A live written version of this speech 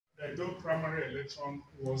Edo primary election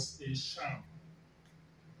was a sham.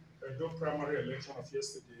 Edo primary election of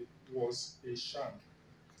yesterday was a sham.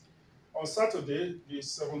 On Saturday, the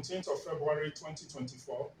 17th of February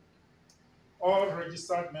 2024, all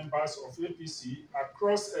registered members of APC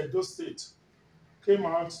across Edo State came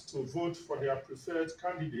out to vote for their preferred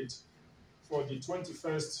candidate for the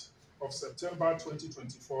 21st of September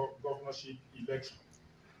 2024 governorship election.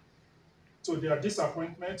 To their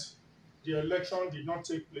disappointment, the election did not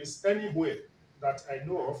take place anywhere that I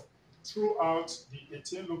know of throughout the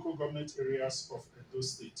 18 local government areas of Edo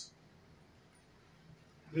State.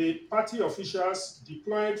 The party officials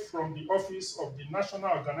deployed from the office of the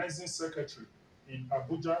National Organizing Secretary in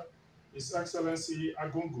Abuja, His Excellency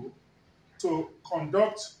Agungu, to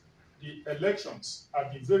conduct the elections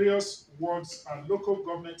at the various wards and local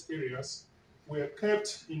government areas were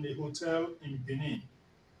kept in a hotel in Benin.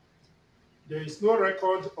 There is no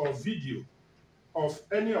record or video of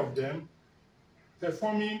any of them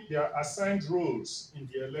performing their assigned roles in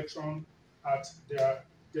the election at their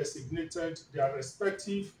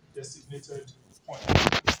respective designated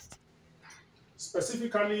points.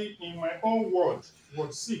 Specifically, in my own ward,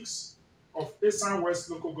 Ward 6 of Esan West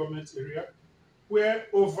local government area, where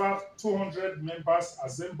over 200 members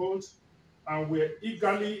assembled and were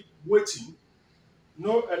eagerly waiting,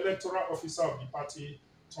 no electoral officer of the party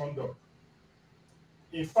turned up.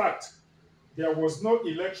 In fact, there was no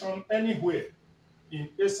election anywhere in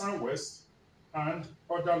Esan West and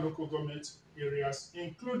other local government areas,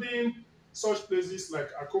 including such places like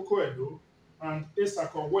Akoko Edo and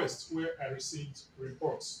Esako West, where I received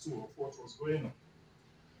reports too of what was going on.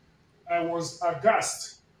 I was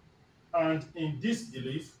aghast and in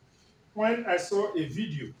disbelief when I saw a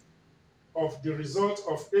video of the result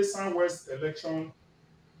of Esan West election,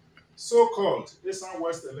 so-called Esan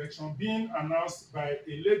West election, being announced by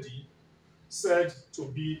a lady said to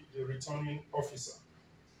be the returning officer.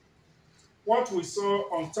 What we saw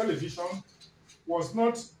on television was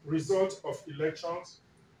not result of elections,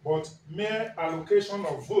 but mere allocation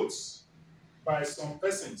of votes by some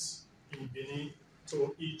persons in Benin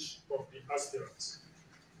to each of the aspirants.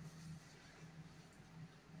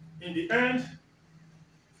 In the end,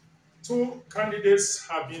 two candidates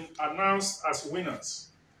have been announced as winners: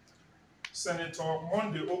 Senator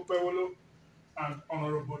Monday Okpewolo and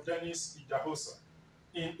Honorable Dennis Idahosa,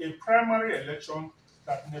 in a primary election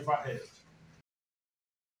that never held.